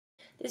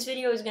This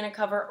video is going to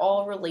cover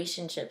all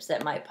relationships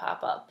that might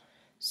pop up.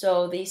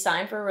 So the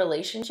sign for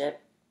relationship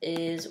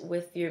is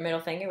with your middle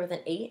finger with an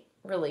 8,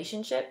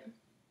 relationship.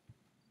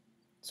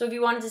 So if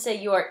you wanted to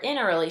say you are in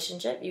a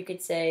relationship, you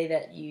could say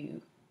that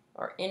you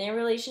are in a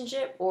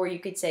relationship, or you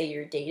could say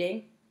you're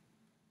dating.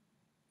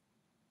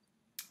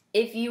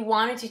 If you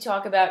wanted to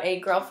talk about a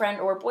girlfriend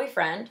or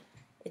boyfriend,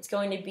 it's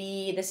going to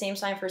be the same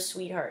sign for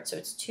sweetheart. So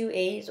it's 2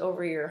 A's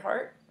over your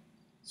heart,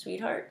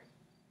 sweetheart.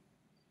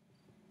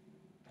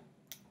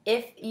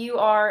 If you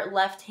are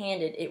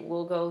left-handed, it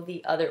will go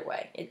the other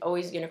way. It's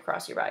always going to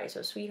cross your body.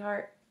 So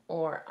sweetheart,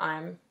 or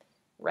I'm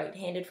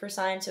right-handed for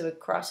sign, so it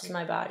crosses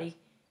my body,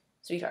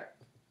 sweetheart.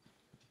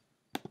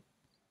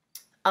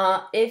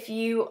 If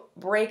you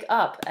break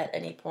up at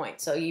any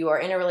point, so you are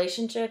in a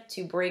relationship,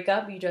 to break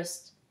up, you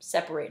just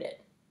separate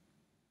it.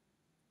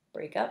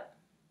 Break up.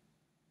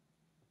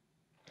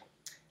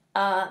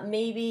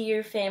 Maybe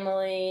your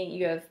family,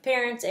 you have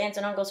parents, aunts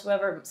and uncles,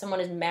 whoever, someone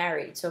is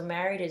married. So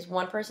married is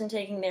one person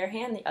taking their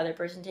hand, the other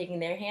person taking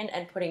their hand,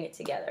 and putting it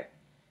together.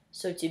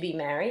 So to be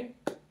married.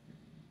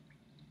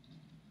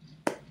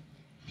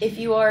 If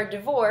you are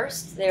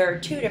divorced, there are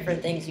 2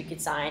 different things you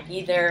could sign.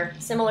 Either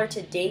similar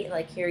to date,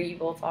 like here you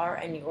both are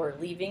and you're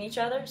leaving each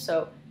other.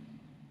 So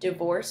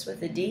divorce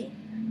with a D,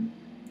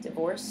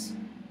 divorce.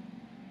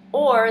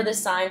 Or the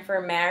sign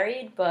for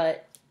married,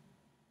 but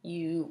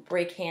you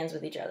break hands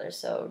with each other.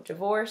 So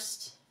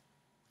divorced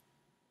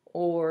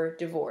or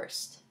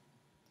divorced.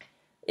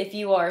 If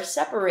you are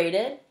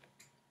separated,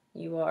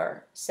 you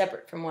are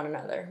separate from one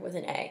another with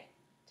an A.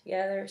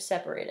 Together,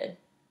 separated.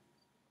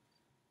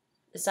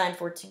 The sign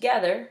for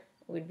together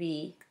would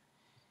be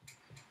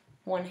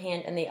one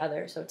hand and the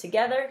other. So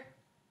together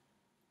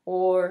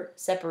or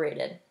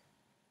separated.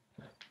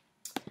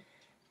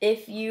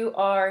 If you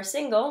are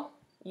single,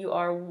 you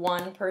are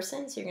one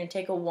person. So you're going to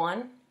take a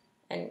 1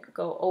 and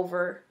go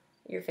over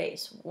your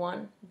face.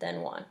 1,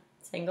 then 1.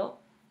 Single.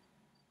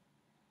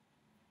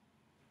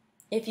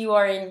 If you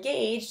are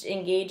engaged,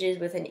 engage is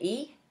with an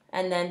E.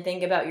 And then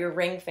think about your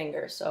ring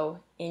finger. So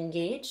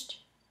engaged.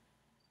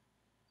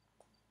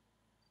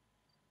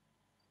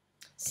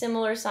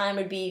 Similar sign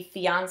would be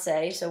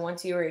fiance. So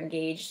once you are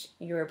engaged,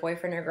 your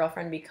boyfriend or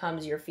girlfriend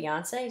becomes your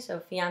fiance. So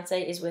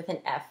fiance is with an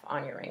F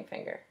on your ring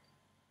finger.